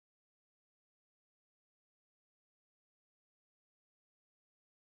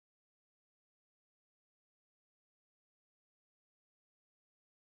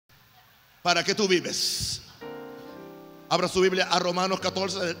¿Para qué tú vives? Abra su Biblia a Romanos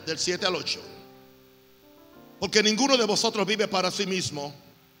 14 del 7 al 8. Porque ninguno de vosotros vive para sí mismo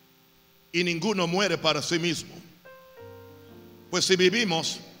y ninguno muere para sí mismo. Pues si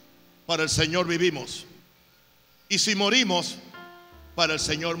vivimos, para el Señor vivimos, y si morimos, para el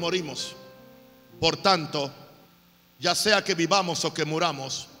Señor morimos. Por tanto, ya sea que vivamos o que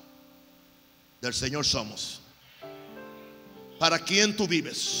muramos, del Señor somos. ¿Para quién tú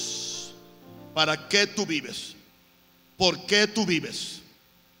vives? ¿Para qué tú vives? ¿Por qué tú vives?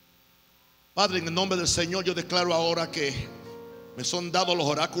 Padre, en el nombre del Señor yo declaro ahora que me son dados los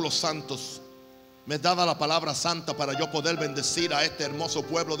oráculos santos. Me es dada la palabra santa para yo poder bendecir a este hermoso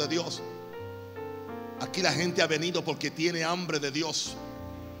pueblo de Dios. Aquí la gente ha venido porque tiene hambre de Dios.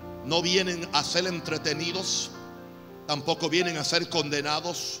 No vienen a ser entretenidos, tampoco vienen a ser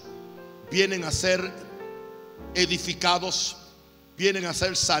condenados. Vienen a ser edificados, vienen a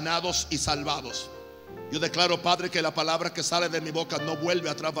ser sanados y salvados. Yo declaro, Padre, que la palabra que sale de mi boca no vuelve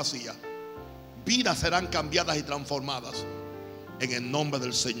atrás vacía. Vidas serán cambiadas y transformadas en el nombre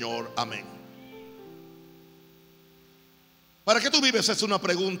del Señor. Amén. ¿Para qué tú vives? Es una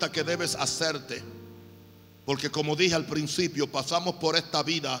pregunta que debes hacerte, porque como dije al principio, pasamos por esta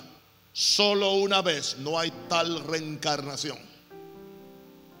vida solo una vez. No hay tal reencarnación.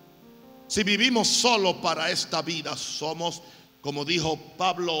 Si vivimos solo para esta vida, somos, como dijo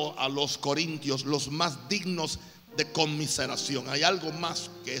Pablo a los Corintios, los más dignos de conmiseración. Hay algo más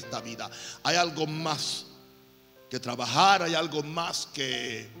que esta vida. Hay algo más que trabajar. Hay algo más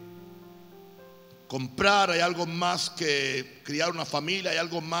que comprar. Hay algo más que criar una familia. Hay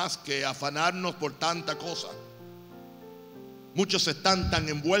algo más que afanarnos por tanta cosa. Muchos están tan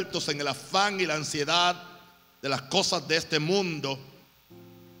envueltos en el afán y la ansiedad de las cosas de este mundo,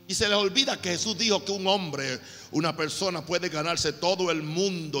 y se les olvida que Jesús dijo que un hombre, una persona puede ganarse todo el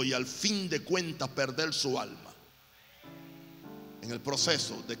mundo y al fin de cuentas perder su alma. En el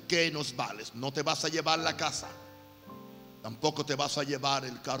proceso, ¿de qué nos vales? No te vas a llevar la casa, tampoco te vas a llevar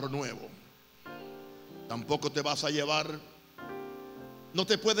el carro nuevo, tampoco te vas a llevar, no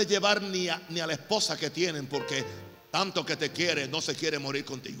te puedes llevar ni a la esposa que tienen, porque tanto que te quiere, no se quiere morir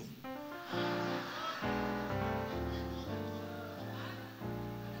contigo.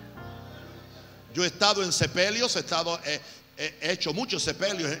 Yo he estado en sepelios, he hecho muchos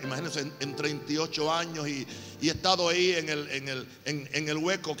sepelios, imagínense, en 38 años, y he estado ahí en el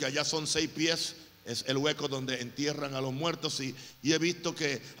hueco, que allá son 6 pies, es el hueco donde entierran a los muertos, y he visto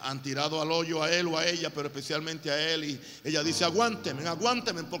que han tirado al hoyo a él o a ella, pero especialmente a él, y ella dice: aguánteme,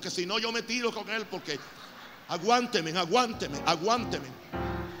 aguánteme, porque si no yo me tiro con él, porque aguánteme, aguánteme, aguánteme.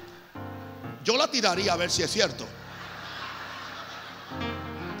 Yo la tiraría a ver si es cierto.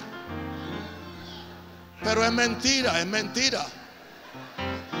 Pero es mentira, es mentira.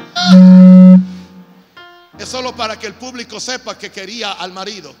 Es solo para que el público sepa que quería al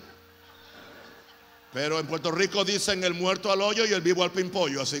marido. Pero en Puerto Rico dicen: el muerto al hoyo y el vivo al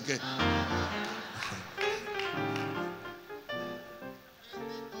pimpollo. Así que,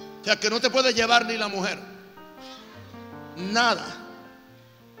 o sea, que no te puede llevar ni la mujer. Nada.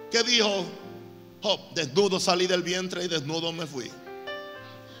 ¿Qué dijo Job? Desnudo salí del vientre y desnudo me fui.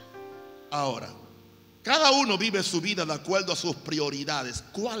 Ahora, cada uno vive su vida de acuerdo a sus prioridades.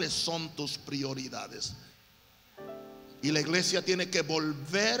 ¿Cuáles son tus prioridades? Y la iglesia tiene que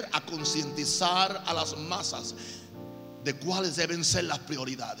volver a concientizar a las masas de cuáles deben ser las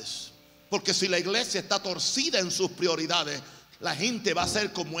prioridades. Porque si la iglesia está torcida en sus prioridades, la gente va a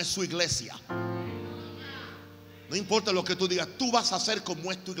ser como es su iglesia. No importa lo que tú digas, tú vas a ser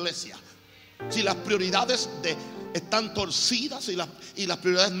como es tu iglesia. Si las prioridades están torcidas y las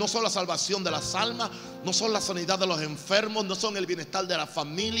prioridades no son la salvación de las almas, no son la sanidad de los enfermos, no son el bienestar de la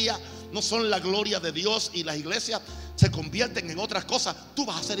familia, no son la gloria de Dios, y las iglesias se convierten en otras cosas, tú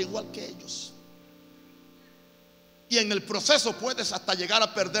vas a ser igual que ellos. Y en el proceso puedes hasta llegar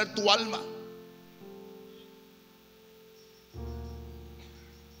a perder tu alma.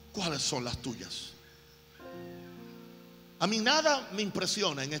 ¿Cuáles son las tuyas? A mí nada me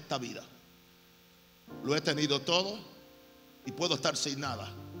impresiona en esta vida. Lo he tenido todo y puedo estar sin nada.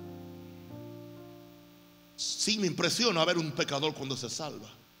 Sí me impresiona ver un pecador cuando se salva.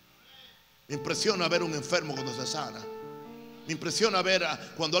 Me impresiona ver un enfermo cuando se sana. Me impresiona ver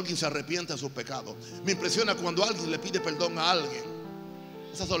cuando alguien se arrepiente de sus pecados. Me impresiona cuando alguien le pide perdón a alguien.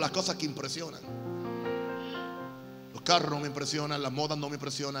 Esas son las cosas que impresionan. Los carros no me impresionan, las modas no me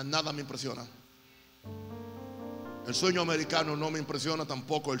impresionan, nada me impresiona. El sueño americano no me impresiona,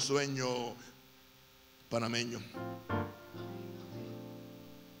 tampoco el sueño panameño.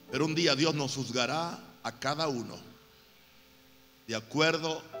 Pero un día Dios nos juzgará a cada uno de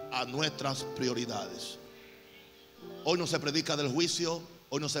acuerdo a nuestras prioridades. Hoy no se predica del juicio,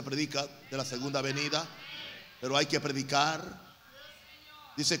 hoy no se predica de la segunda venida, pero hay que predicar.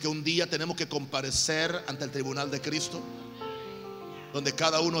 Dice que un día tenemos que comparecer ante el tribunal de Cristo, donde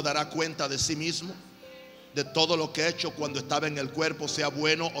cada uno dará cuenta de sí mismo, de todo lo que ha hecho cuando estaba en el cuerpo, sea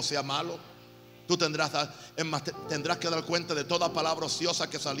bueno o sea malo. Tú tendrás que dar cuenta de toda palabra ociosa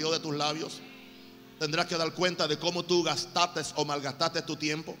que salió de tus labios. Tendrás que dar cuenta de cómo tú gastaste o malgastaste tu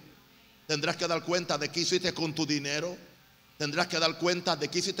tiempo. Tendrás que dar cuenta de qué hiciste con tu dinero. Tendrás que dar cuenta de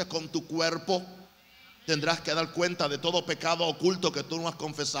qué hiciste con tu cuerpo. Tendrás que dar cuenta de todo pecado oculto que tú no has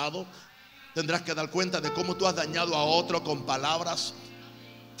confesado. Tendrás que dar cuenta de cómo tú has dañado a otro con palabras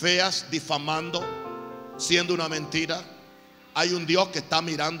feas, difamando, siendo una mentira. Hay un Dios que está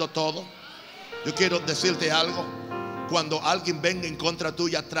mirando todo. Yo quiero decirte algo: cuando alguien venga en contra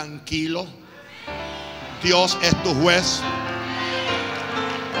tuya, tranquilo, Dios es tu juez.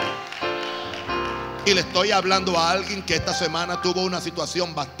 Y le estoy hablando a alguien que esta semana tuvo una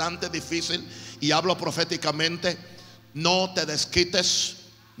situación bastante difícil, y hablo proféticamente. No te desquites,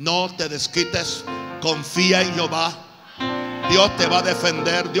 no te desquites. Confía en Jehová. Dios te va a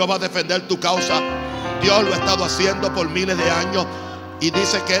defender, Dios va a defender tu causa. Dios lo ha estado haciendo por miles de años, y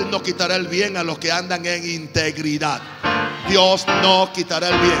dice que Él no quitará el bien a los que andan en integridad. Dios no quitará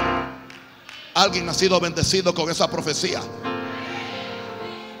el bien. Alguien ha sido bendecido con esa profecía.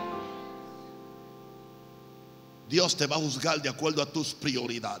 Dios te va a juzgar de acuerdo a tus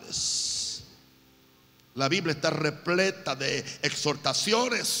prioridades. La Biblia está repleta de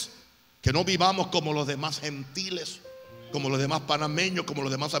exhortaciones que no vivamos como los demás gentiles, como los demás panameños, como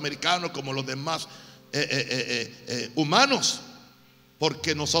los demás americanos, como los demás humanos,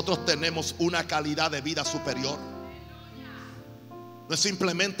 porque nosotros tenemos una calidad de vida superior. No es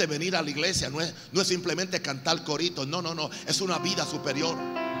simplemente venir a la iglesia, no es simplemente cantar coritos, no, es una vida superior.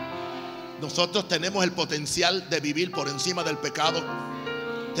 Nosotros tenemos el potencial de vivir por encima del pecado.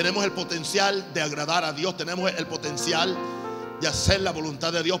 Tenemos el potencial de agradar a Dios. Tenemos el potencial de hacer la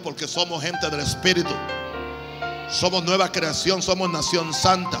voluntad de Dios, porque somos gente del Espíritu. Somos nueva creación, somos nación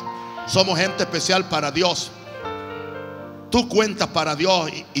santa, somos gente especial para Dios. Tú cuentas para Dios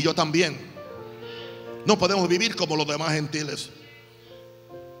y yo también. No podemos vivir como los demás gentiles,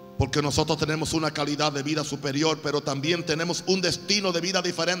 porque nosotros tenemos una calidad de vida superior, pero también tenemos un destino de vida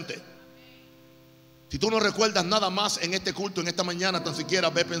diferente. Si tú no recuerdas nada más en este culto, en esta mañana, tan siquiera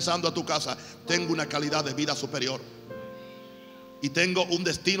ve pensando a tu casa: tengo una calidad de vida superior y tengo un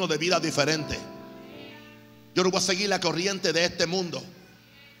destino de vida diferente. Yo no voy a seguir la corriente de este mundo.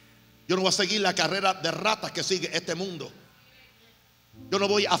 Yo no voy a seguir la carrera de ratas que sigue este mundo. Yo no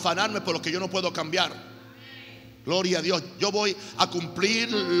voy a afanarme por lo que yo no puedo cambiar. Gloria a Dios. Yo voy a cumplir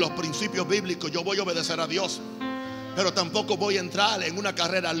los principios bíblicos. Yo voy a obedecer a Dios, pero tampoco voy a entrar en una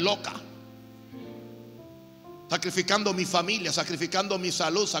carrera loca, sacrificando mi familia, sacrificando mi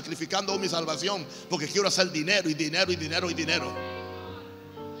salud, sacrificando mi salvación, porque quiero hacer dinero y dinero y dinero y dinero.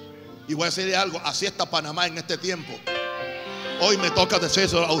 Y voy a decirle algo: así está Panamá en este tiempo. Hoy me toca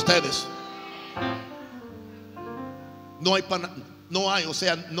decírselo a ustedes. No hay,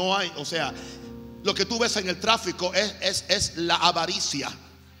 o sea, lo que tú ves en el tráfico es la avaricia.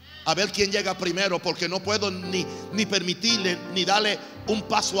 A ver quién llega primero, porque no puedo ni permitirle ni darle un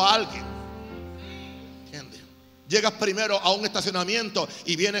paso a alguien. ¿Entiendes? Llegas primero a un estacionamiento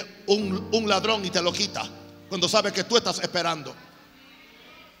y viene un ladrón y te lo quita, cuando sabe que tú estás esperando.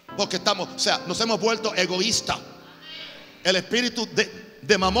 Porque nos hemos vuelto egoístas. El espíritu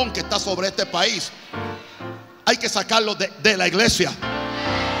de mamón que está sobre este país hay que sacarlo de la iglesia,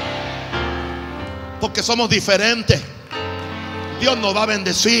 porque somos diferentes. Dios nos va a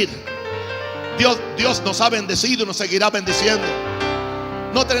bendecir. Dios nos ha bendecido y nos seguirá bendiciendo.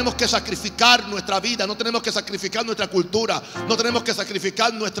 No tenemos que sacrificar nuestra vida, no tenemos que sacrificar nuestra cultura, no tenemos que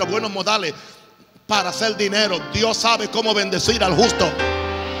sacrificar nuestros buenos modales para hacer dinero. Dios sabe cómo bendecir al justo.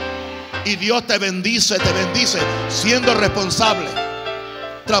 Y Dios te bendice siendo responsable,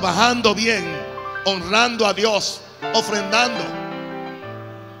 trabajando bien, honrando a Dios, ofrendando.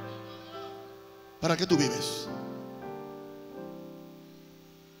 ¿Para qué tú vives?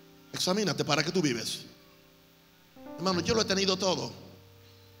 Examínate, ¿para qué tú vives? Hermano, yo lo he tenido todo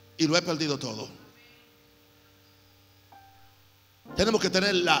y lo he perdido todo. Tenemos que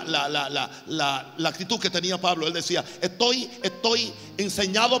tener la actitud que tenía Pablo. Él decía: estoy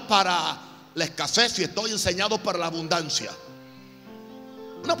enseñado para la escasez y estoy enseñado para la abundancia.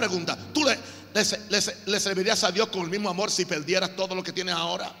 Una pregunta: ¿tú le servirías a Dios con el mismo amor si perdieras todo lo que tienes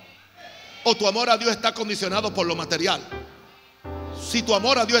ahora? ¿O tu amor a Dios está condicionado por lo material? Si tu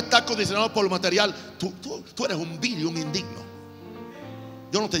amor a Dios está condicionado por lo material, tú eres un vil y un indigno.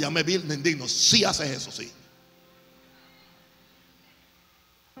 Yo no te llamé vil ni indigno. Si haces eso, sí.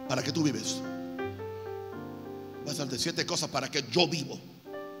 ¿Para qué tú vives? Voy a hacerte 7 cosas para que yo vivo.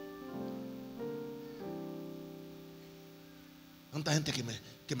 Tanta gente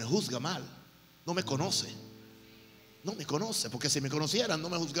que me juzga mal. No me conoce. No me conoce, porque si me conocieran no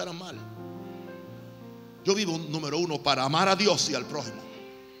me juzgaran mal. Yo vivo, número 1, para amar a Dios y al prójimo.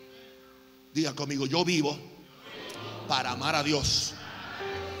 Diga conmigo, yo vivo para amar a Dios.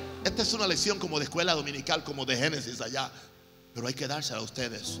 Esta es una lección como de escuela dominical, como de Génesis allá, pero hay que dársela a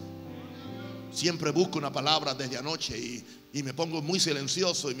ustedes. Siempre busco una palabra desde anoche y me pongo muy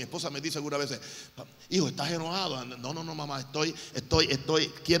silencioso, y mi esposa me dice algunas veces: hijo, ¿estás enojado? No, mamá,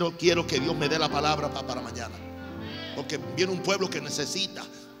 quiero que Dios me dé la palabra para mañana, porque viene un pueblo que necesita,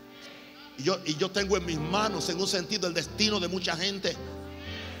 y yo tengo en mis manos, en un sentido, el destino de mucha gente.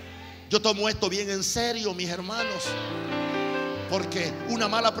 Yo tomo esto bien en serio, mis hermanos, porque una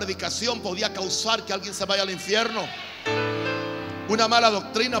mala predicación podía causar que alguien se vaya al infierno. Una mala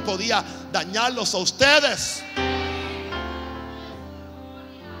doctrina podía dañarlos a ustedes.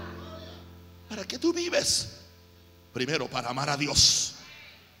 ¿Para qué tú vives? Primero, para amar a Dios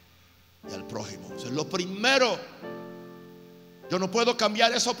y al prójimo. Eso es lo primero. Yo no puedo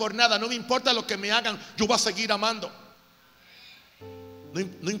cambiar eso por nada. No me importa lo que me hagan, yo voy a seguir amando.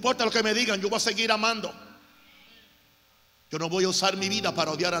 No importa lo que me digan, yo voy a seguir amando. Yo no voy a usar mi vida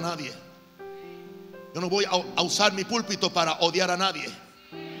para odiar a nadie. Yo no voy a usar mi púlpito para odiar a nadie.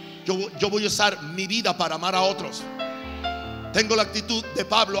 Yo voy a usar mi vida para amar a otros. Tengo la actitud de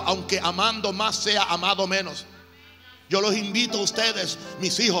Pablo, aunque amando más sea amado menos. Yo los invito a ustedes,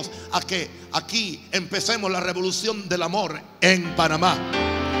 mis hijos, a que aquí empecemos la revolución del amor en Panamá.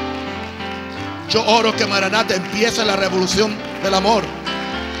 Yo oro que Maranata empiece la revolución del amor.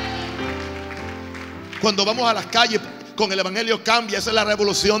 Cuando vamos a las calles con el evangelio cambia. Esa es la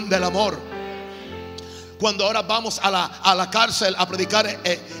revolución del amor. Cuando ahora vamos a la cárcel a predicar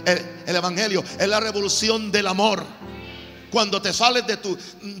el evangelio, es la revolución del amor. Cuando te sales de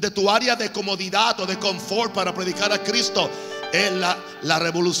tu área de comodidad o de confort para predicar a Cristo, es la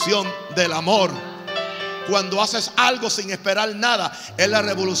revolución del amor. Cuando haces algo sin esperar nada, es la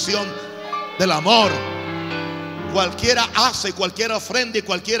revolución del amor. Cualquiera hace, cualquiera ofrenda y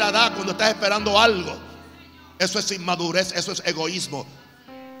cualquiera da cuando estás esperando algo. Eso es inmadurez, eso es egoísmo.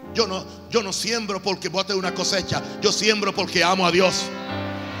 Yo no siembro porque voy a tener una cosecha. Yo siembro porque amo a Dios,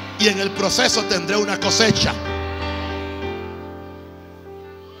 y en el proceso tendré una cosecha.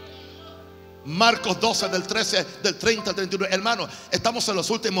 Marcos 12 del 30 al 31. Hermano, estamos en los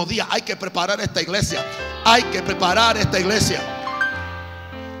últimos días. Hay que preparar esta iglesia. Hay que preparar esta iglesia.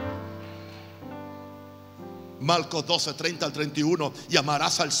 Marcos 12, 30 al 31. Y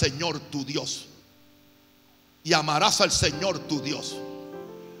amarás al Señor tu Dios. Y amarás al Señor tu Dios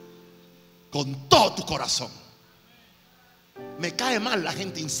con todo tu corazón. Me cae mal la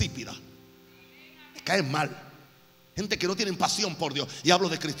gente insípida. Me cae mal. Gente que no tiene pasión por Dios. Y hablo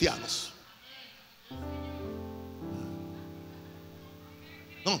de cristianos.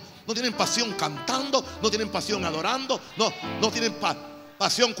 No tienen pasión cantando, no tienen pasión adorando, no tienen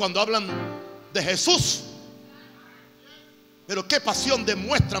pasión cuando hablan de Jesús. Pero qué pasión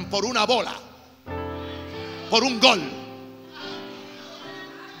demuestran por una bola, por un gol.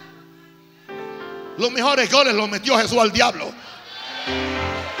 Los mejores goles los metió Jesús al diablo.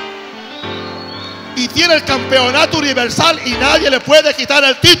 Y tiene el campeonato universal y nadie le puede quitar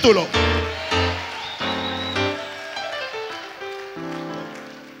el título.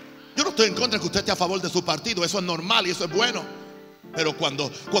 Yo no estoy en contra de que usted esté a favor de su partido. Eso es normal y eso es bueno. Pero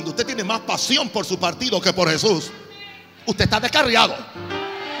cuando usted tiene más pasión por su partido que por Jesús, usted está descarriado.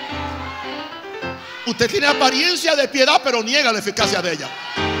 Usted tiene apariencia de piedad, pero niega la eficacia de ella.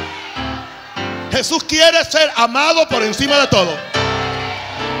 Jesús quiere ser amado por encima de todo.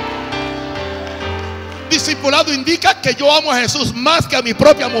 Discipulado indica que yo amo a Jesús más que a mi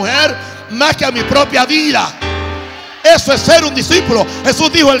propia mujer, más que a mi propia vida. Eso es ser un discípulo.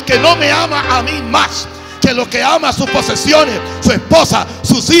 Jesús dijo: el que no me ama a mí más que lo que ama sus posesiones, su esposa,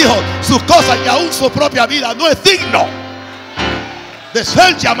 sus hijos, sus cosas y aún su propia vida, no es digno de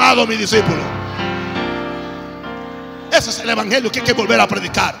ser llamado mi discípulo. Ese es el evangelio que hay que volver a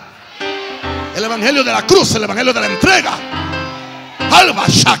predicar. El evangelio de la cruz, el evangelio de la entrega. Alba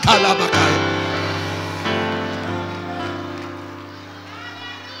shakalabakaya.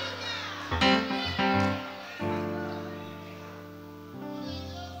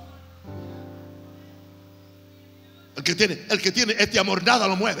 El que tiene este amor, nada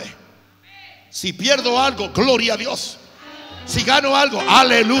lo mueve. Si pierdo algo, gloria a Dios. Si gano algo,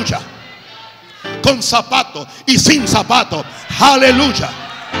 aleluya. con zapato y sin zapato. Aleluya.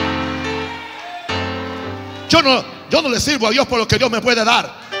 Yo no le sirvo a Dios por lo que Dios me puede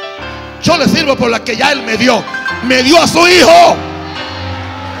dar. Yo le sirvo por la que ya Él me dio. Me dio a su Hijo.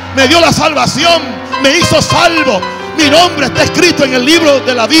 Me dio la salvación. Me hizo salvo. Mi nombre está escrito en el libro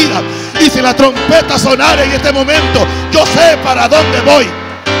de la vida. Y si la trompeta sonara en este momento, yo sé para dónde voy.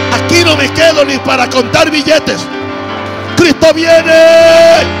 Aquí no me quedo ni para contar billetes. Cristo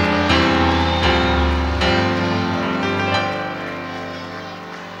viene.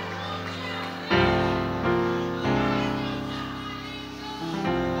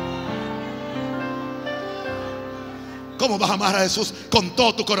 ¿Cómo vas a amar a Jesús? Con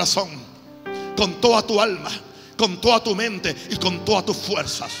todo tu corazón, con toda tu alma, con toda tu mente y con todas tus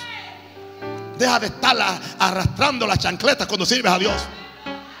fuerzas. Deja de estar arrastrando las chancletas cuando sirves a Dios.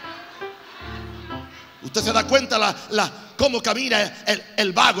 Usted se da cuenta cómo camina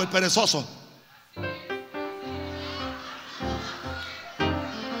el vago, el perezoso.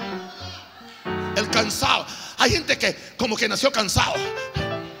 El cansado. Hay gente que como que nació cansado.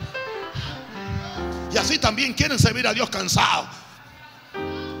 Y así también quieren servir a Dios cansados.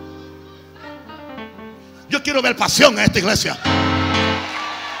 Yo quiero ver pasión en esta iglesia.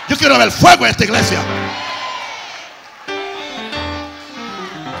 Yo quiero ver fuego en esta iglesia.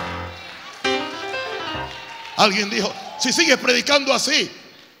 Alguien dijo: si sigues predicando así,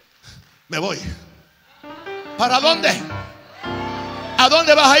 me voy. ¿Para dónde? ¿A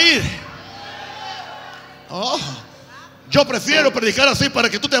dónde vas a ir? Oh, yo prefiero predicar así para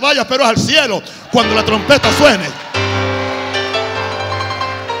que tú te vayas, pero al cielo cuando la trompeta suene.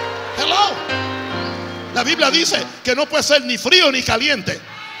 Hello. La Biblia dice que no puede ser ni frío ni caliente.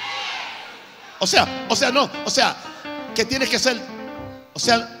 O sea, que tiene que ser,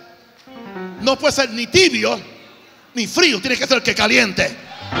 no puede ser ni tibio ni frío, tiene que ser que caliente.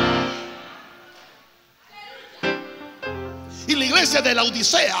 Y la iglesia de la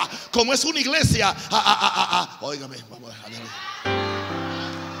Odisea, como es una iglesia, óigame, vamos a dejarle.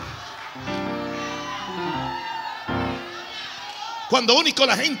 Cuando único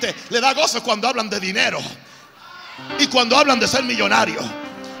la gente le da gozo es cuando hablan de dinero y cuando hablan de ser millonario.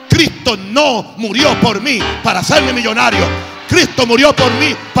 Cristo no murió por mí para hacerme millonario. Cristo murió por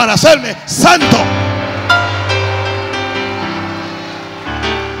mí para hacerme santo.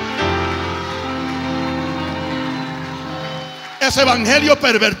 Ese evangelio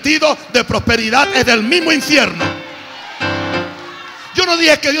pervertido de prosperidad es del mismo infierno. Yo no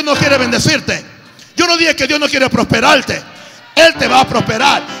dije que Dios no quiere bendecirte. Yo no dije que Dios no quiere prosperarte. Él te va a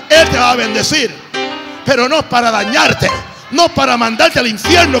prosperar, Él te va a bendecir, pero no para dañarte, no para mandarte al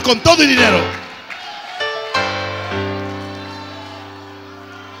infierno con todo el dinero.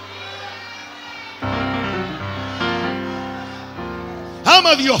 Ama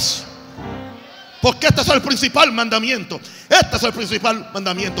a Dios, porque este es el principal mandamiento. Este es el principal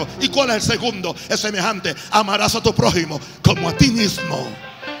mandamiento. ¿Y cuál es el segundo? Es semejante: amarás a tu prójimo como a ti mismo.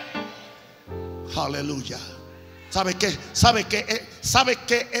 Aleluya. ¿Sabe qué? ¿Sabe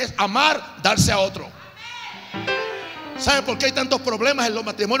qué es amar? Darse a otro. ¿Sabe por qué hay tantos problemas en los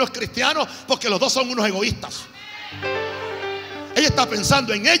matrimonios cristianos? Porque los dos son unos egoístas. Ella está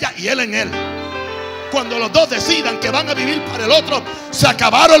pensando en ella y él en él. Cuando los dos decidan que van a vivir para el otro, se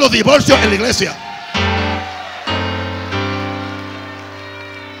acabaron los divorcios en la iglesia.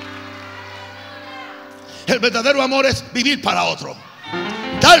 El verdadero amor es vivir para otro,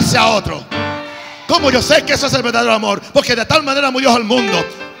 darse a otro. ¿Cómo yo sé que eso es el verdadero amor? Porque de tal manera amó Dios al mundo.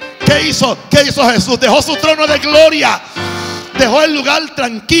 ¿Qué hizo Jesús? Dejó su trono de gloria, dejó el lugar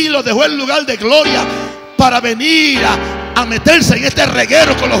tranquilo, dejó el lugar de gloria para venir a meterse en este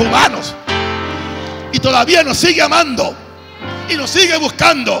reguero con los humanos. Y todavía nos sigue amando y nos sigue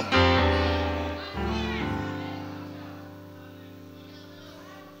buscando.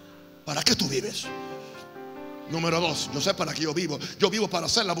 ¿Para qué tú vives? Número 2, yo sé para qué yo vivo. Yo vivo para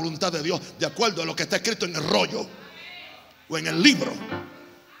hacer la voluntad de Dios, de acuerdo a lo que está escrito en el rollo o en el libro.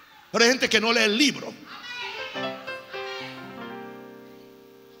 Pero hay gente que no lee el libro.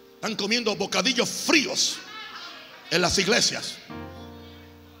 Están comiendo bocadillos fríos en las iglesias.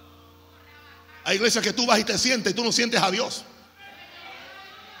 Hay iglesias que tú vas y te sientes y tú no sientes a Dios.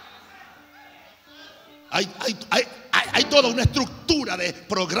 Hay toda una estructura de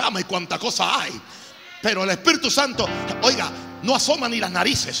programa y cuánta cosa hay. Pero el Espíritu Santo, oiga, no asoma ni las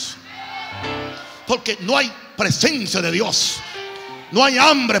narices. Porque no hay presencia de Dios. No hay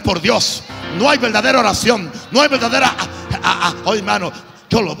hambre por Dios. No hay verdadera oración. No hay verdadera... Oye, hermano,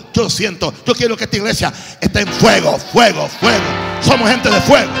 yo lo siento. Yo quiero que esta iglesia esté en fuego, fuego, fuego. Somos gente de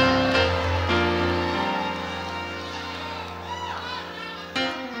fuego.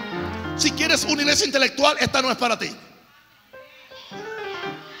 Si quieres quieres una iglesia intelectual, esta no es para ti.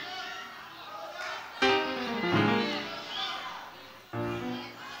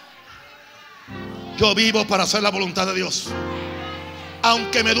 Yo vivo para hacer la voluntad de Dios,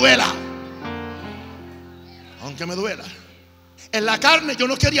 aunque me duela. Aunque me duela. En la carne yo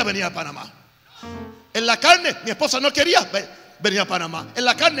no quería venir a Panamá. En la carne mi esposa no quería venir a Panamá. En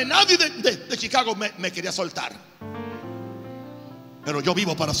la carne nadie de Chicago me quería soltar. Pero yo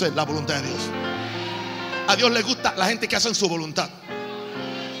vivo para hacer la voluntad de Dios. A Dios le gusta la gente que hace su voluntad,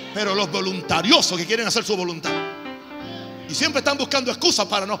 pero los voluntariosos que quieren hacer su voluntad y siempre están buscando excusas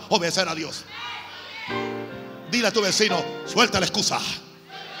para no obedecer a Dios. Dile a tu vecino: suelta la excusa,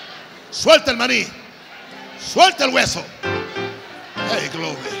 suelta el maní, suelta el hueso. Hey,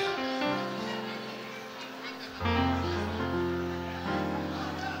 glory.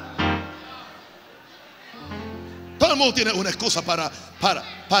 Todo el mundo tiene una excusa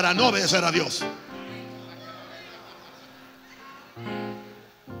para no obedecer a Dios.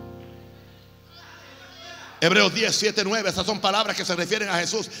 Hebreos 10, 7, 9. Esas son palabras que se refieren a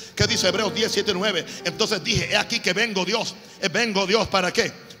Jesús. ¿Qué dice Hebreos 10, 7, 9? Entonces dije: he aquí que vengo, Dios. Vengo, Dios, ¿para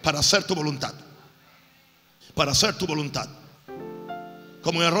qué? Para hacer tu voluntad. Para hacer tu voluntad.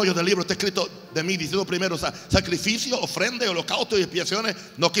 Como en el rollo del libro está escrito de mí, diciendo primero: sacrificio, ofrenda, holocausto y expiaciones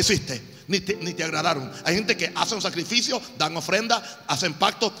no quisiste, ni te agradaron. Hay gente que hace un sacrificio, dan ofrenda, hacen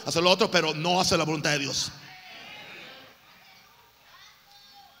pacto, hacen lo otro, pero no hacen la voluntad de Dios.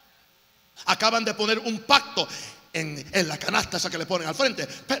 Acaban de poner un pacto en la canasta esa que le ponen al frente.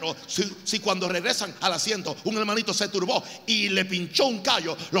 Pero si cuando regresan al asiento un hermanito se turbó y le pinchó un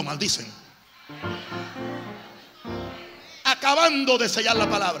callo, lo maldicen. Acabando de sellar la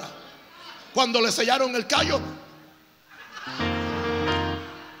palabra, cuando le sellaron el callo,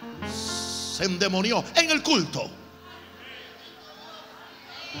 se endemonió en el culto.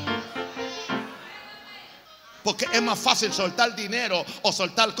 Porque es más fácil soltar dinero o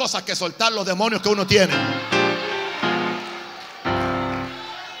soltar cosas que soltar los demonios que uno tiene.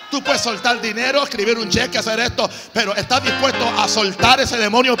 Tú puedes soltar dinero, escribir un cheque, hacer esto, pero ¿estás dispuesto a soltar ese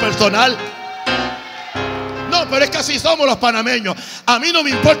demonio personal? No, pero es que así somos los panameños. A mí no me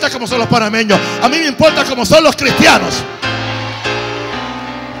importa cómo son los panameños, a mí me importa cómo son los cristianos.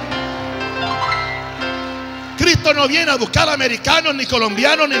 Cristo no viene a buscar americanos, ni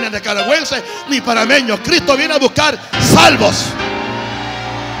colombianos, ni nicaragüenses, ni panameños. Cristo viene a buscar salvos.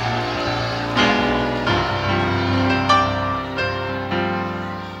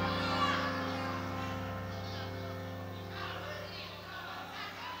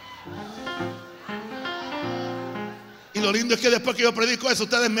 Y lo lindo es que después que yo predico eso,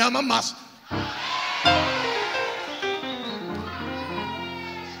 ustedes me aman más.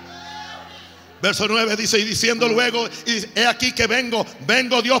 Verso 9 dice: y diciendo luego, y he aquí que vengo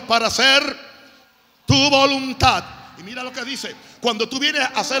Dios para hacer tu voluntad. Y mira lo que dice: cuando tú vienes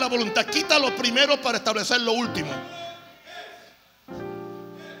a hacer la voluntad, quita lo primero para establecer lo último.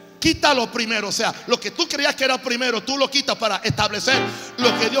 Quita lo primero, o sea, lo que tú creías que era primero, tú lo quitas para establecer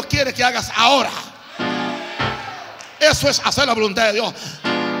lo que Dios quiere que hagas ahora. Eso es hacer la voluntad de Dios.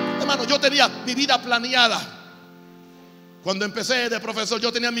 Hermano, yo tenía mi vida planeada. Cuando empecé de profesor,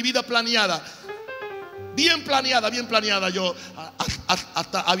 yo tenía mi vida planeada. Bien planeada, bien planeada. Yo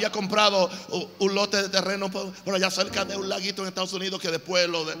hasta había comprado un lote de terreno por allá cerca de un laguito en Estados Unidos, que después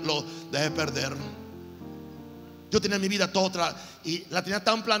lo dejé perder. Yo tenía mi vida toda y la tenía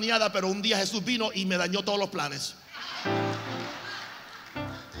tan planeada, pero un día Jesús vino y me dañó todos los planes.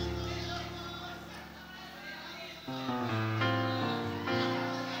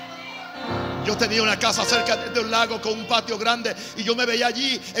 Yo tenía una casa cerca de un lago con un patio grande, y yo me veía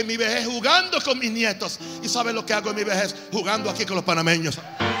allí en mi vejez jugando con mis nietos. ¿Y sabes lo que hago en mi vejez? Jugando aquí con los panameños.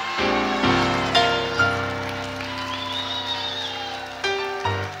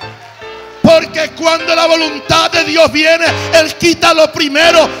 Porque cuando la voluntad de Dios viene, Él quita lo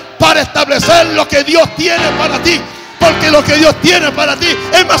primero para establecer lo que Dios tiene para ti. Porque lo que Dios tiene para ti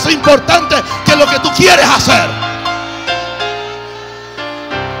es más importante que lo que tú quieres hacer.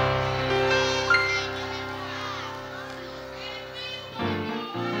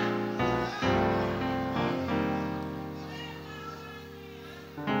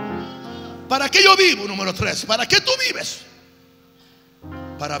 ¿Para qué yo vivo? Número 3. ¿Para qué tú vives?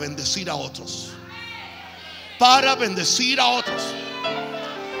 Para bendecir a otros. Para bendecir a otros.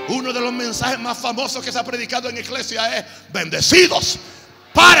 Uno de los mensajes más famosos que se ha predicado en iglesia es: bendecidos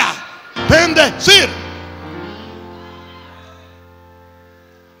para bendecir.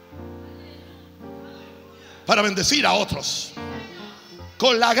 Para bendecir a otros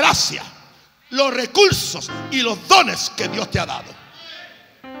con la gracia, los recursos y los dones que Dios te ha dado.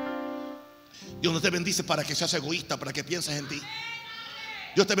 Dios no te bendice para que seas egoísta, para que pienses en ti.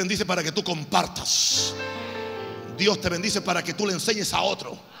 Dios te bendice para que tú compartas. Dios te bendice para que tú le enseñes a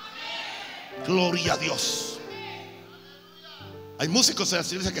otro. Gloria a Dios. Hay músicos en la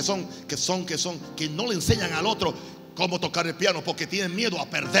iglesia que no le enseñan al otro cómo tocar el piano porque tienen miedo a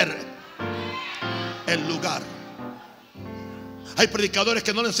perder el lugar. Hay predicadores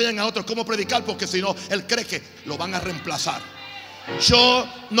que no le enseñan a otros cómo predicar porque si no, él cree que lo van a reemplazar. Yo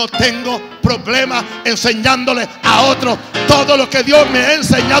no tengo problema enseñándole a otros todo lo que Dios me ha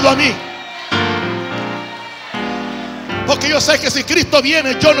enseñado a mí, porque yo sé que si Cristo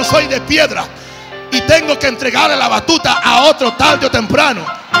viene, yo no soy de piedra y tengo que entregarle la batuta a otro tarde o temprano.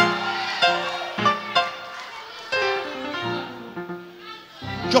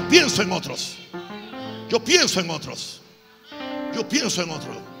 Yo pienso en otros. Yo pienso en otros. Yo pienso en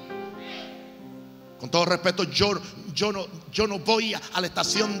otros. Con todo respeto, yo no voy a la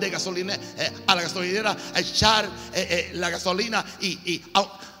estación de gasolina, a la gasolinera a echar la gasolina y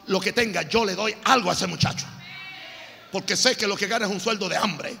lo que tenga, yo le doy algo a ese muchacho, porque sé que lo que gana es un sueldo de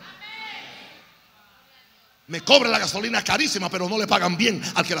hambre. Me cobra la gasolina carísima, pero no le pagan bien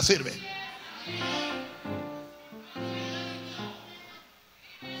al que la sirve.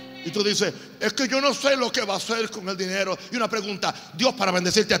 Y tú dices, es que yo no sé lo que va a hacer con el dinero. Y una pregunta, Dios para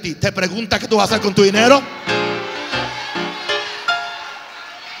bendecirte a ti, ¿te pregunta qué tú vas a hacer con tu dinero?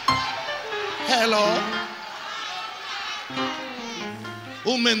 Hello.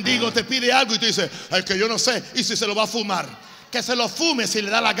 Un mendigo te pide algo y tú dices, es que yo no sé. Y si se lo va a fumar, que se lo fume si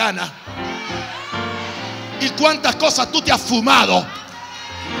le da la gana. ¿Y cuántas cosas tú te has fumado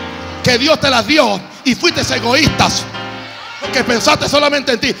que Dios te las dio y fuiste egoístas? Porque pensaste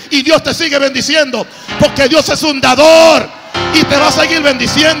solamente en ti. Y Dios te sigue bendiciendo, porque Dios es un dador y te va a seguir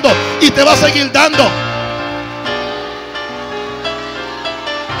bendiciendo y te va a seguir dando.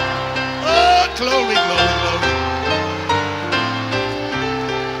 Oh, glory, glory, glory.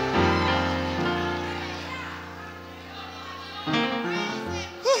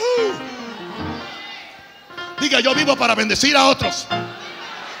 Diga, yo vivo para bendecir a otros.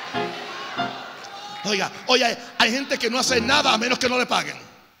 Oye, hay gente que no hace nada a menos que no le paguen.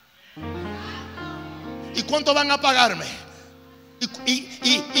 ¿Y cuánto van a pagarme?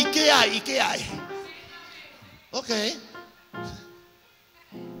 ¿Y qué hay? ¿Y qué hay? Ok.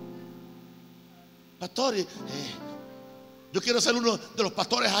 Pastor, yo quiero ser uno de los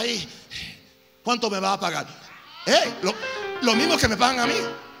pastores ahí. ¿Cuánto me va a pagar? Lo mismo que me pagan a mí.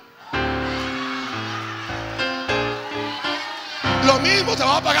 Lo mismo, te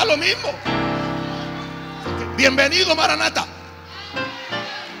van a pagar lo mismo. Bienvenido, Maranata.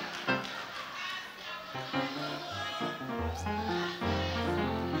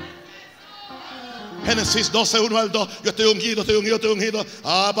 Génesis 12, 1 al 2. Yo estoy ungido, estoy ungido, estoy ungido.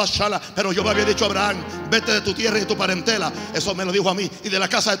 Bashala. Pero yo me había dicho a Abraham, vete de tu tierra y de tu parentela. Eso me lo dijo a mí. Y de la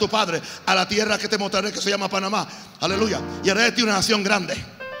casa de tu padre a la tierra que te mostraré, que se llama Panamá. Aleluya. Y haré de ti una nación grande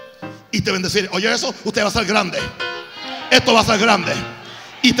y te bendeciré. Oye eso, usted va a ser grande. Esto va a ser grande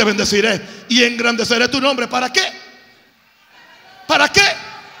y te bendeciré y engrandeceré tu nombre. ¿Para qué? ¿Para qué?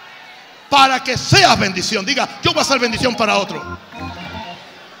 Para que seas bendición. Diga, yo voy a ser bendición para otro.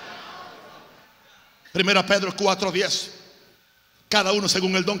 Primera Pedro 4:10. Cada uno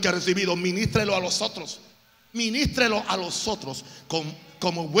según el don que ha recibido, ministrelo a los otros. Ministrelo a los otros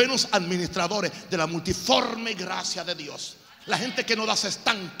como buenos administradores de la multiforme gracia de Dios. La gente que no da se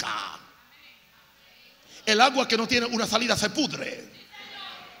estanca. El agua que no tiene una salida se pudre.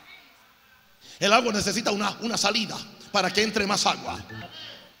 El agua necesita una salida para que entre más agua.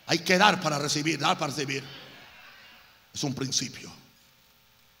 Hay que dar para recibir, dar para recibir. Es un principio.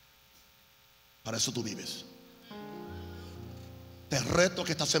 Para eso tú vives. Te reto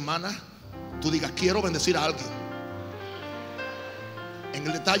que esta semana tú digas, quiero bendecir a alguien. En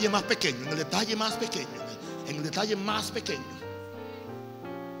el detalle más pequeño, en el detalle más pequeño, en el detalle más pequeño.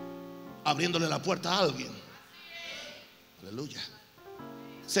 Abriéndole la puerta a alguien. Aleluya.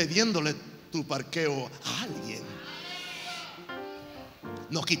 Cediéndole tu parqueo a alguien.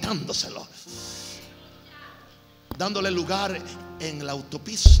 No quitándoselo. Dándole lugar en la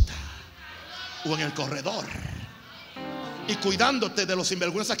autopista o en el corredor. Y cuidándote de los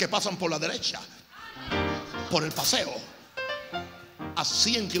sinvergüenzas que pasan por la derecha, por el paseo, a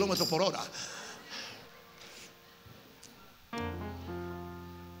 100 kilómetros por hora.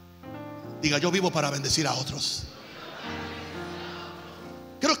 Diga, yo vivo para bendecir a otros.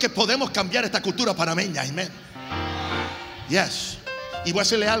 Creo que podemos cambiar esta cultura panameña. Amén. Yes. Y voy a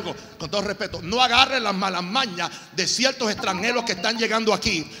decirle algo con todo respeto. No agarren las malas mañas de ciertos extranjeros que están llegando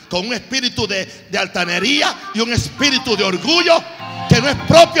aquí con un espíritu de altanería y un espíritu de orgullo que no es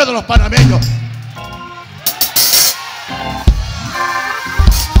propio de los panameños.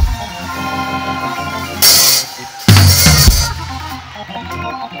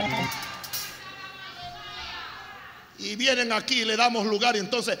 Y vienen aquí y le damos lugar y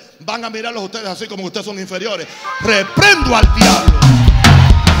entonces van a mirarlos ustedes así como que ustedes son inferiores. Reprendo al diablo.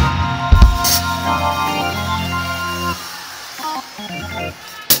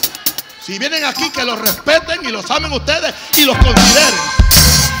 Si vienen aquí, que los respeten y los amen ustedes y los consideren.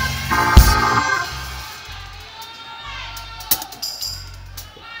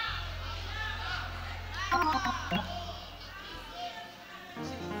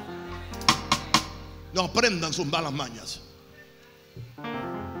 No aprendan sus malas mañas.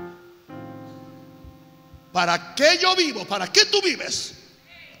 ¿Para qué yo vivo? ¿Para qué tú vives?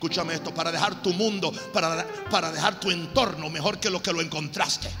 Escúchame esto: para dejar tu mundo, para dejar tu entorno mejor que lo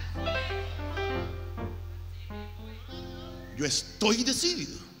encontraste. Yo estoy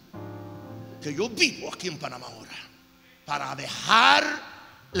decidido que yo vivo aquí en Panamá ahora para dejar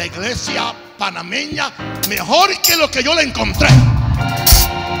la iglesia panameña mejor que lo que yo la encontré.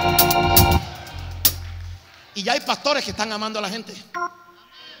 Y ya hay pastores que están amando a la gente.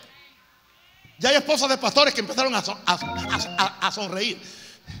 Ya hay esposas de pastores que empezaron a sonreír.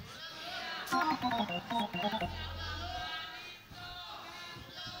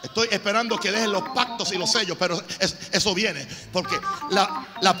 Estoy esperando que dejen los pactos y los sellos, pero eso viene, porque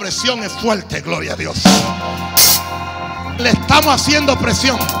la presión es fuerte, gloria a Dios. Le estamos haciendo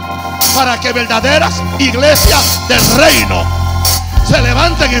presión para que verdaderas iglesias del reino se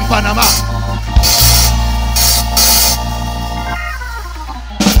levanten en Panamá.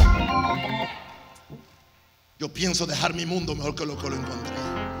 Yo pienso dejar mi mundo mejor que lo encontré.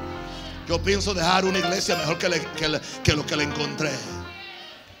 Yo pienso dejar una iglesia mejor que lo que le encontré.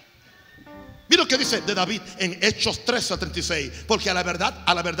 Mira lo que dice de David en Hechos 13:36. Porque a la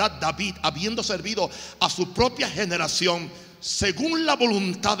verdad David, habiendo servido a su propia generación, según la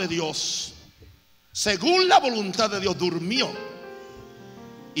voluntad de Dios, durmió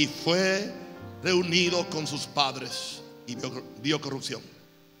y fue reunido con sus padres y vio corrupción.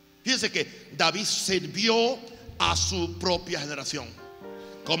 Fíjense que David sirvió a su propia generación.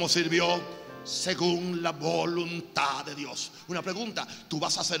 ¿Cómo sirvió? Según la voluntad de Dios. Una pregunta: ¿tú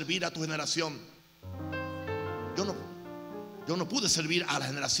vas a servir a tu generación? Yo no pude servir a la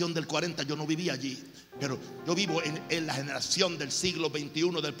generación del 40, yo no viví allí. Pero yo vivo en la generación del siglo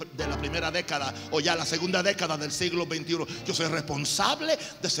XXI, de la primera década o ya la segunda década del siglo XXI. Yo soy responsable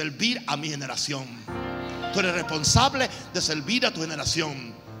de servir a mi generación. Tú eres responsable de servir a tu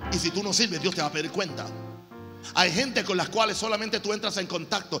generación. Y si tú no sirves, Dios te va a pedir cuenta. Hay gente con las cuales solamente tú entras en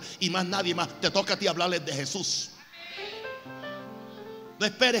contacto y más nadie más. Te toca a ti hablarles de Jesús. No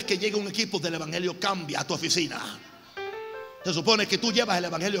esperes que llegue un equipo del Evangelio Cambia a tu oficina. Se supone que tú llevas el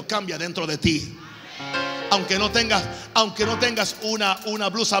Evangelio Cambia dentro de ti. Aunque no tengas una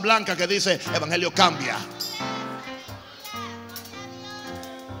blusa blanca que dice Evangelio Cambia.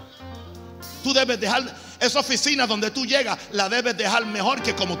 Tú debes dejar esa oficina donde tú llegas, la debes dejar mejor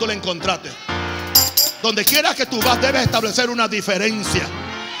que como tú la encontraste. Donde quiera que tú vas, debes establecer una diferencia.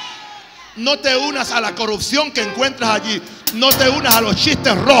 No te unas a la corrupción que encuentras allí. No te unas a los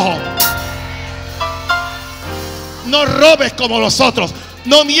chistes rojos. No robes como los otros.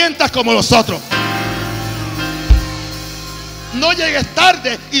 No mientas como los otros. No llegues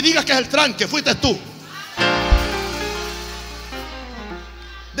tarde y digas que es el tranque, fuiste tú.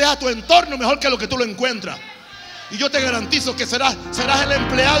 Deja tu entorno mejor que lo que tú lo encuentras. Y yo te garantizo que serás el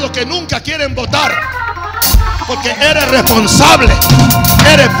empleado que nunca quieren votar. Porque eres responsable,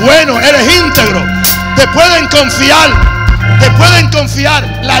 eres bueno, eres íntegro. Te pueden confiar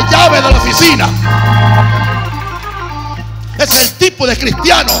la llave de la oficina. Ese es el tipo de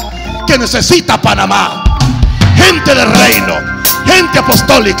cristiano que necesita Panamá. Gente del reino, gente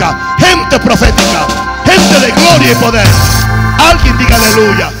apostólica, gente profética, gente de gloria y poder. Alguien diga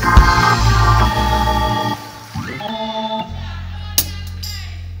aleluya.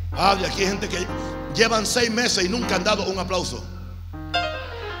 De aquí hay gente que llevan 6 meses y nunca han dado un aplauso.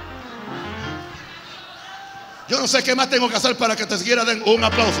 Yo no sé qué más tengo que hacer para que te siquiera den un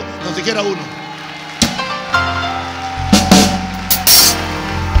aplauso, ni siquiera uno.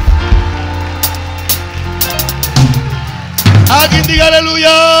 Alguien diga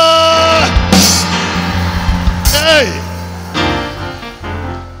aleluya. Hey.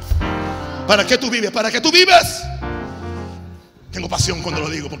 ¿Para qué tú vives? ¿Para qué tú vives? Tengo pasión cuando lo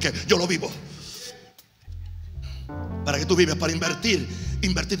digo porque yo lo vivo. ¿Para qué tú vives? Para invertir.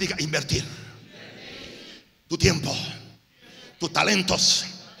 Invertir tu tiempo, tus talentos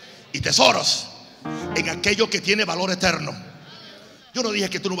y tesoros en aquello que tiene valor eterno. Yo no dije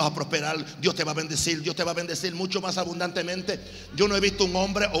que tú no vas a prosperar. Dios te va a bendecir. Dios te va a bendecir mucho más abundantemente. Yo no he visto un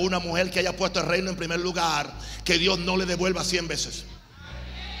hombre o una mujer que haya puesto el reino en primer lugar que Dios no le devuelva 100 veces.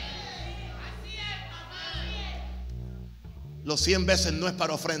 Los 100 veces no es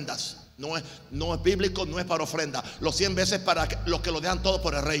para ofrendas. No es bíblico, no es para ofrenda. Los 100 veces para los que lo dejan todo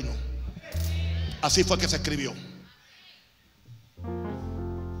por el reino. Así fue que se escribió.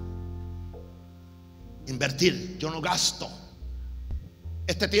 Invertir, yo no gasto.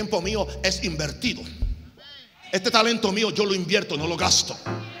 Este tiempo mío es invertido. Este talento mío yo lo invierto, no lo gasto.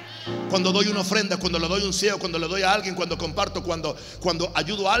 Cuando doy una ofrenda, cuando le doy un ciego, cuando le doy a alguien, cuando comparto, cuando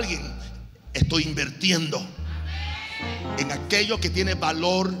ayudo a alguien, estoy invirtiendo en aquello que tiene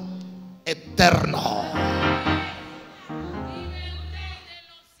valor eterno.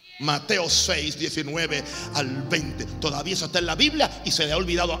 Mateo 6, 19 al 20. Todavía eso está en la Biblia y se le ha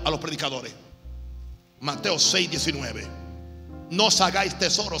olvidado a los predicadores. Mateo 6, 19. No os hagáis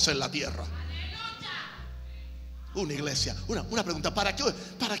tesoros en la tierra. Una iglesia, una pregunta: ¿para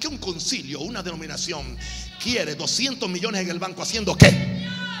qué un concilio, una denominación quiere 200 millones en el banco haciendo qué?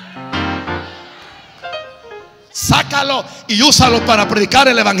 Sácalo y úsalo para predicar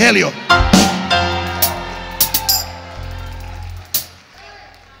el evangelio.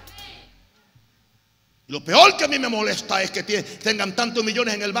 Lo peor que a mí me molesta es que tengan tantos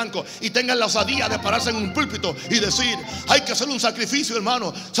millones en el banco y tengan la osadía de pararse en un púlpito y decir: hay que hacer un sacrificio,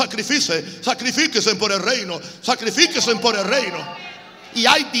 hermano. Sacrifíquense por el reino. Sacrifíquense por el reino. Y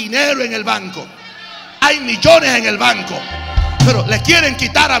hay dinero en el banco. Hay millones en el banco. Pero le quieren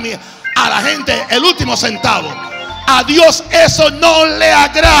quitar a la gente el último centavo. A Dios eso no le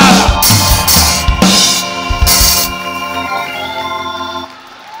agrada.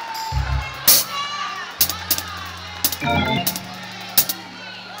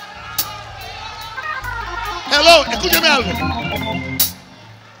 Hello, escúchame algo.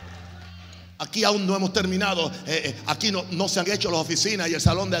 Aquí aún no hemos terminado. Aquí no se han hecho las oficinas y el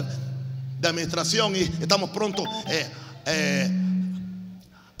salón de administración, y estamos pronto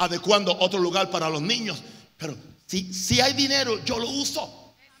adecuando otro lugar para los niños. Pero si hay dinero, yo lo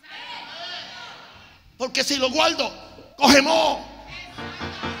uso. Porque si lo guardo, coge moho.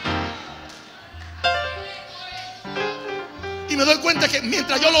 Y me doy cuenta que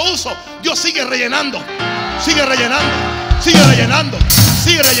mientras yo lo uso, Dios sigue rellenando. Sigue rellenando. Sigue rellenando.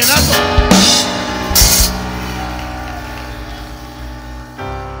 Sigue rellenando.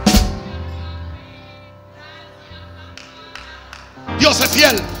 Dios es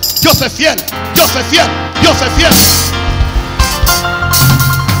fiel. Dios es fiel. Dios es fiel. Dios es fiel.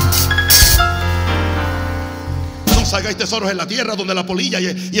 No os hagáis tesoros en la tierra, donde la polilla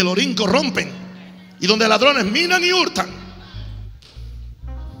y el orín corrompen, y donde ladrones minan y hurtan.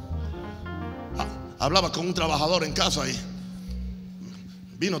 Hablaba con un trabajador en casa y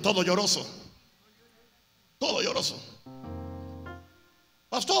vino todo lloroso. Todo lloroso.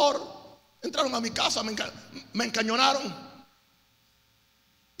 Pastor, entraron a mi casa, me encañonaron.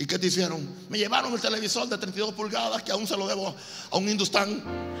 ¿Y qué te hicieron? Me llevaron el televisor de 32 pulgadas que aún se lo debo a un hindustán.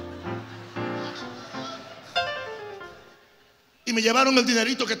 Y me llevaron el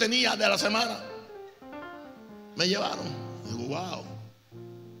dinerito que tenía de la semana. Me llevaron. Y digo, wow.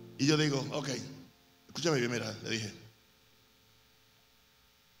 Y yo digo, ok, escúchame bien, mira, le dije: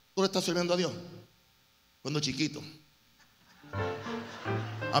 ¿tú le estás sirviendo a Dios? Cuando chiquito.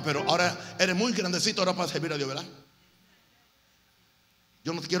 Pero ahora eres muy grandecito ahora para servir a Dios, ¿verdad?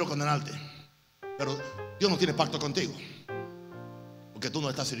 Yo no quiero condenarte, pero Dios no tiene pacto contigo, porque tú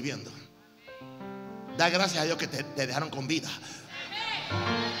no estás sirviendo. Da gracias a Dios que te dejaron con vida,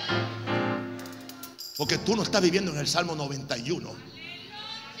 porque tú no estás viviendo en el Salmo 91.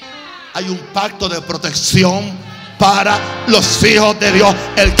 Hay un pacto de protección para los hijos de Dios.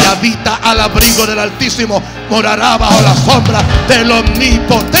 El que habita al abrigo del Altísimo morará bajo la sombra del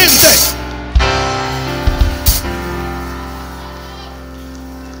Omnipotente.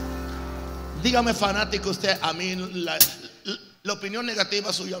 Dígame, fanático usted, a mí la opinión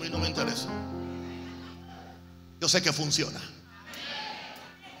negativa suya a mí no me interesa. Yo sé que funciona.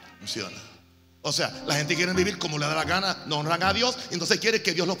 Funciona. O sea, la gente quiere vivir como le da la gana, no honran a Dios, entonces quiere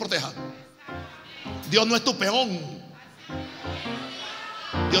que Dios los proteja. Dios no es tu peón.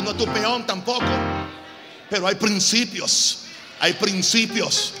 Dios no es tu peón tampoco. Pero hay principios. Hay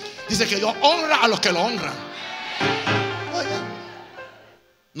principios. Dice que Dios honra a los que lo honran. Oiga,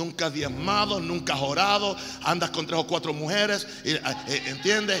 nunca has diezmado, nunca has orado, andas con 3 o 4 mujeres,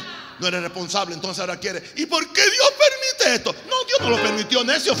 ¿entiendes? No eres responsable, entonces ahora quieres. ¿Y por qué Dios permite esto? No, Dios no lo permitió,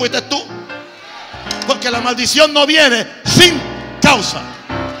 necio, fuiste tú. Porque la maldición no viene sin causa.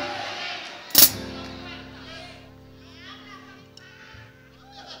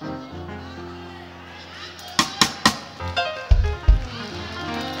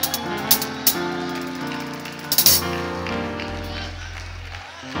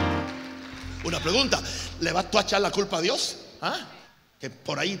 Una pregunta: ¿le vas tú a echar la culpa a Dios? ¿Ah? Que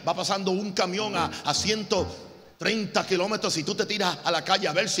por ahí va pasando un camión a 130 kilómetros y tú te tiras a la calle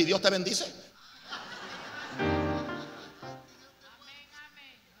a ver si Dios te bendice.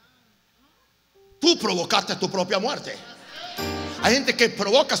 Tú provocaste tu propia muerte. Hay gente que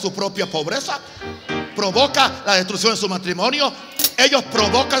provoca su propia pobreza, provoca la destrucción de su matrimonio. Ellos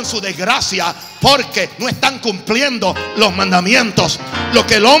provocan su desgracia porque no están cumpliendo los mandamientos. Lo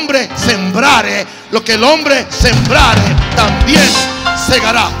que el hombre sembrare, también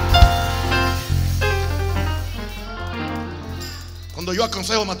segará. Cuando yo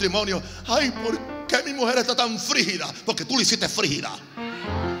aconsejo matrimonio, ay, ¿por qué mi mujer está tan frígida? Porque tú la hiciste frígida.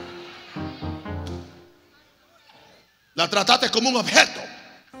 La trataste como un objeto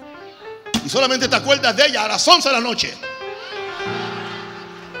y solamente te acuerdas de ella a las 11 de la noche.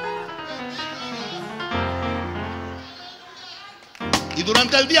 Y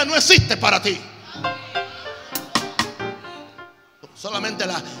durante el día no existe para ti. Solamente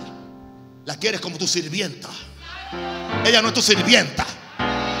la quieres como tu sirvienta. Ella no es tu sirvienta.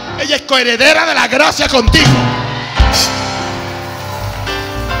 Ella es coheredera de la gracia contigo.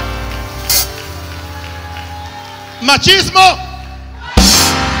 Machismo,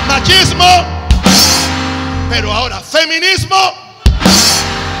 pero ahora feminismo.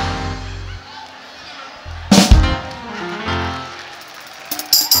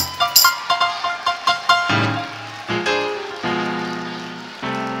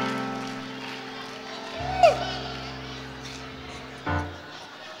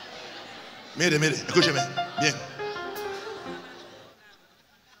 Mire, escúcheme bien.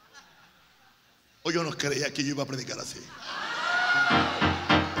 Hoy yo no creía que yo iba a predicar así.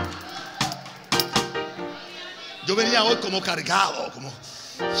 Yo venía hoy como cargado, como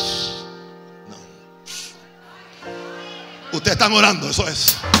no. Ustedes están orando, eso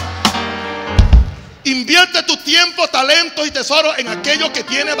es. Invierte tu tiempo, talentos y tesoros en aquello que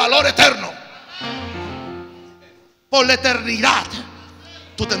tiene valor eterno. Por la eternidad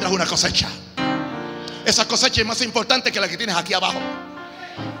tú tendrás una cosecha. Esa cosecha es más importante que la que tienes aquí abajo.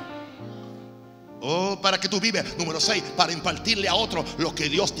 Oh, para que tú vives. Número 6, para impartirle a otro lo que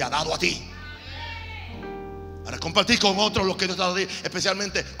Dios te ha dado a ti. Para compartir con otros lo que Dios te ha dado a ti,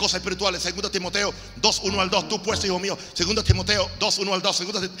 especialmente cosas espirituales. 2 Timoteo 2, 1 al 2. Tú pues, hijo mío. 2 Timoteo 2, 1 al 2.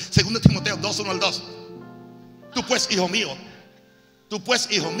 2 Timoteo 2, 1 al 2. Tú pues, hijo mío. Tú pues,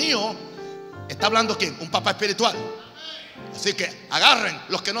 hijo mío. ¿Está hablando quién? Un papá espiritual. Así que agarren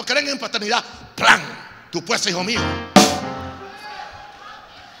los que no creen en paternidad. Plan. Tú pues, hijo mío.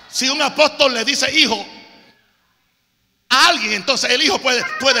 Si un apóstol le dice hijo a alguien, entonces el hijo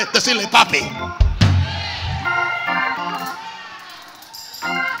puede decirle papi.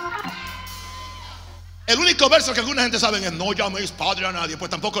 El único verso que alguna gente sabe es: no llaméis padre a nadie. Pues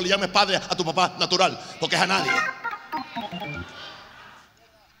tampoco le llames padre a tu papá natural, porque es a nadie.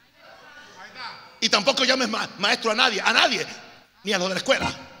 Y tampoco llames maestro a nadie, ni a lo de la escuela.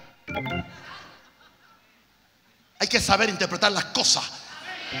 Hay que saber interpretar las cosas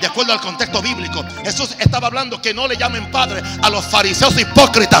de acuerdo al contexto bíblico. Jesús estaba hablando que no le llamen padre a los fariseos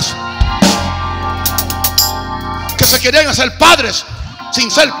hipócritas que se querían hacer padres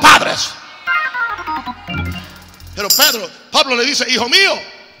sin ser padres. Pero Pablo le dice: hijo mío,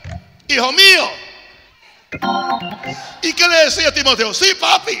 hijo mío. ¿Y qué le decía a Timoteo? Sí,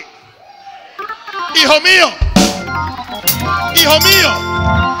 papi. Hijo mío, hijo mío,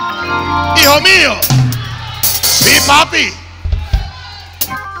 hijo mío. Sí, papi.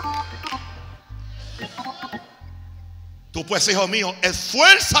 Tú pues, hijo mío,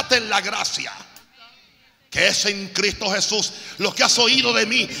 esfuérzate en la gracia que es en Cristo Jesús. Lo que has oído de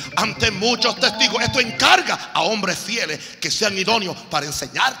mí ante muchos testigos, esto encarga a hombres fieles que sean idóneos para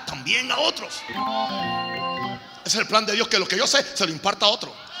enseñar también a otros. Es el plan de Dios, que lo que yo sé se lo imparta a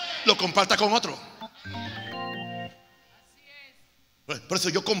otro, lo comparta con otro. Por eso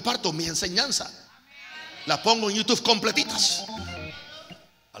yo comparto mi enseñanza, la pongo en YouTube completitas.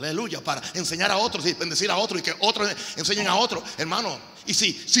 Aleluya, para enseñar a otros y bendecir a otros y que otros enseñen a otros, hermano. Y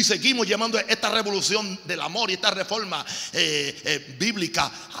si seguimos llamando esta revolución del amor y esta reforma bíblica,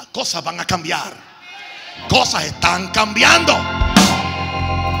 cosas van a cambiar. Cosas están cambiando.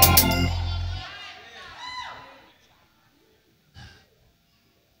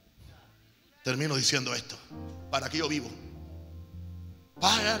 Termino diciendo esto: ¿para qué yo vivo?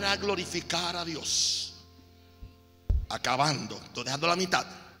 Para glorificar a Dios, acabando, dejando la mitad,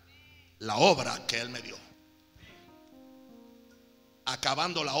 la obra que Él me dio.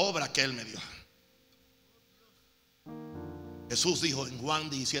 Acabando la obra que Él me dio. Jesús dijo en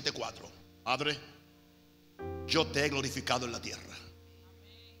Juan 17:4: Padre, yo te he glorificado en la tierra.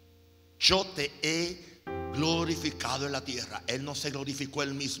 Yo te he glorificado en la tierra. Él no se glorificó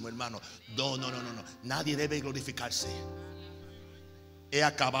él mismo, hermano. No. Nadie debe glorificarse. He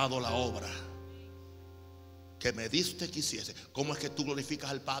acabado la obra que me diste que hiciese. ¿Cómo es que tú glorificas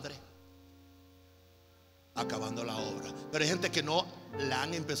al Padre? Acabando la obra. Pero hay gente que no la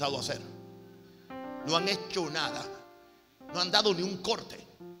han empezado a hacer. No han hecho nada. No han dado ni un corte.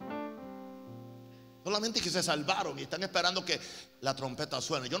 Solamente que se salvaron y están esperando que la trompeta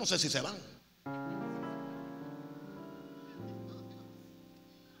suene. Yo no sé si se van.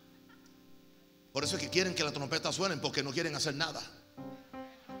 Por eso es que quieren que la trompeta suene, porque no quieren hacer nada.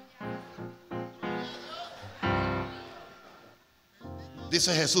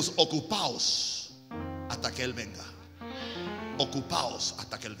 Dice Jesús: ocupaos hasta que Él venga. Ocupaos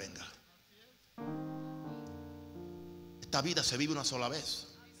hasta que Él venga. Esta vida se vive una sola vez.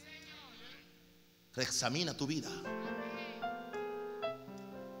 Reexamina tu vida.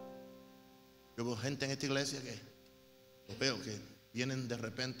 Yo veo gente en esta iglesia que los veo que vienen de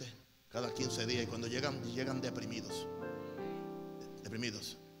repente cada 15 días y cuando llegan deprimidos.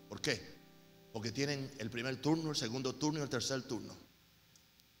 Deprimidos. ¿Por qué? Porque tienen el primer turno, el segundo turno y el tercer turno.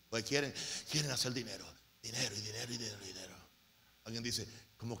 Pues quieren hacer dinero. Dinero. Alguien dice,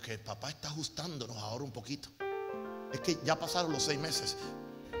 como que el papá está ajustándonos ahora un poquito. Es que ya pasaron los 6 meses.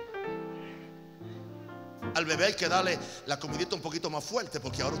 Al bebé hay que darle la comidita un poquito más fuerte,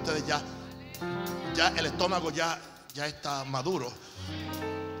 porque ahora ustedes ya el estómago ya está maduro.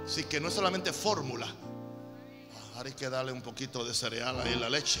 Así que no es solamente fórmula. Ahora hay que darle un poquito de cereal ahí en la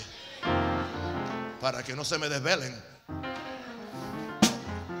leche, para que no se me desvelen.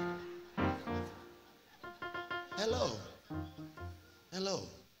 Hello.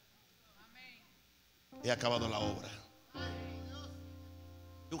 He acabado la obra.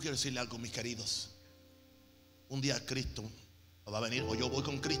 Yo quiero decirle algo, mis queridos. Un día Cristo va a venir, o yo voy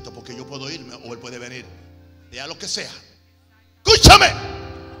con Cristo, porque yo puedo irme, o Él puede venir. Sea lo que sea. ¡Escúchame!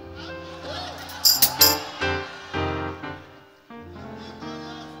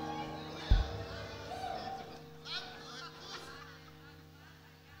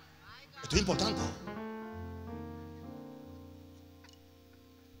 Esto es importante,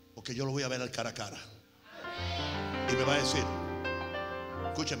 porque yo lo voy a ver al cara a cara y me va a decir: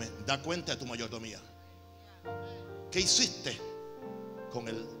 escúchame, da cuenta de tu mayordomía. ¿Qué hiciste con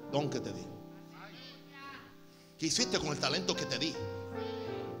el don que te di? ¿Qué hiciste con el talento que te di?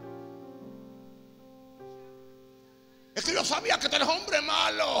 Es que yo sabía que tú eres hombre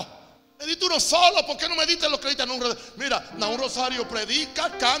malo. Me diste uno solo. ¿Por qué no me diste los créditos? Mira, Nahum Rosario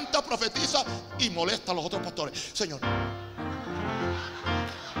predica, canta, profetiza y molesta a los otros pastores. Señor,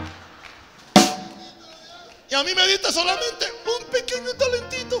 y a mí me diste solamente un pequeño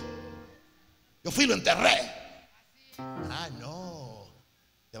talentito. Yo fui y lo enterré. Ah, no.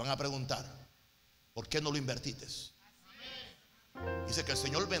 Te van a preguntar: ¿por qué no lo invertiste? Dice que el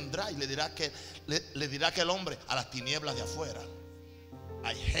Señor vendrá y le dirá que el hombre a las tinieblas de afuera.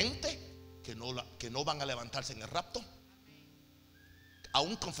 Hay gente que no van a levantarse en el rapto,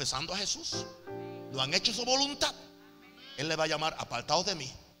 aún confesando a Jesús. No han hecho su voluntad. Él le va a llamar: apartados de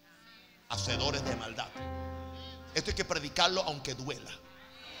mí, hacedores de maldad. Esto hay que predicarlo aunque duela.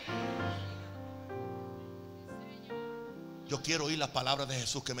 Yo quiero oír las palabras de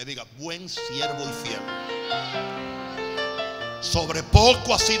Jesús que me diga: buen siervo y fiel, sobre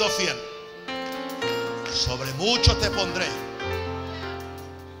poco has sido fiel, sobre mucho te pondré.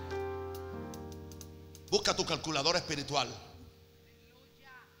 Busca tu calculadora espiritual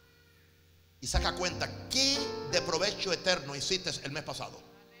y saca cuenta qué de provecho eterno hiciste el mes pasado.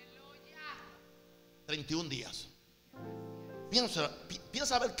 31 días. Piensa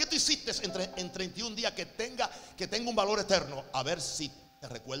a ver qué tú hiciste en 31 días que tenga un valor eterno. A ver si te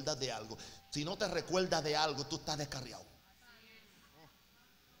recuerdas de algo. Si no te recuerdas de algo, tú estás descarriado.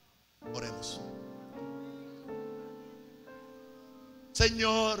 Oremos.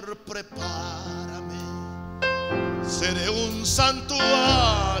 Señor, prepárame. Seré un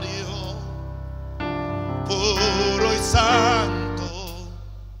santuario puro y santo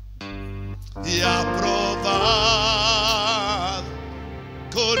y aprobado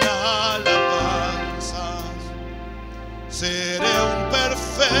con alabanzas. Seré un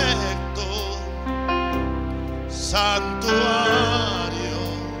perfecto santuario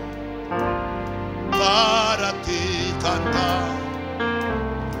para ti cantar.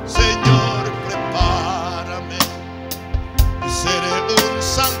 Señor, prepárame. Seré un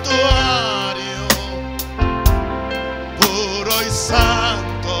santuario puro y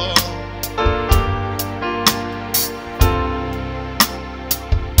santo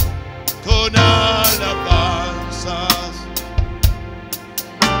con alabanzas,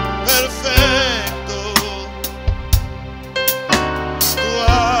 perfecto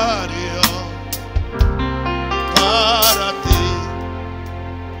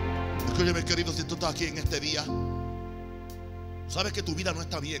este día? Sabes que tu vida no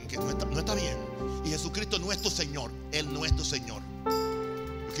está bien, que no está bien. Y Jesucristo no es tu Señor. Él no es tu Señor.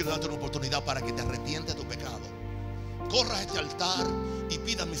 Yo quiero darte una oportunidad para que te arrepientes de tu pecado. Corra a este altar y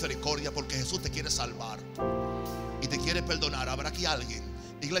pida misericordia, porque Jesús te quiere salvar y te quiere perdonar. Habrá aquí alguien.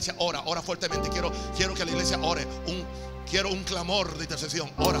 Iglesia, ora fuertemente. Quiero que la iglesia ore. Quiero un clamor de intercesión.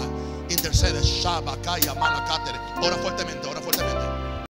 Ora, intercede. Shaba, Kaya, Malakatere. Ora fuertemente, ora fuertemente.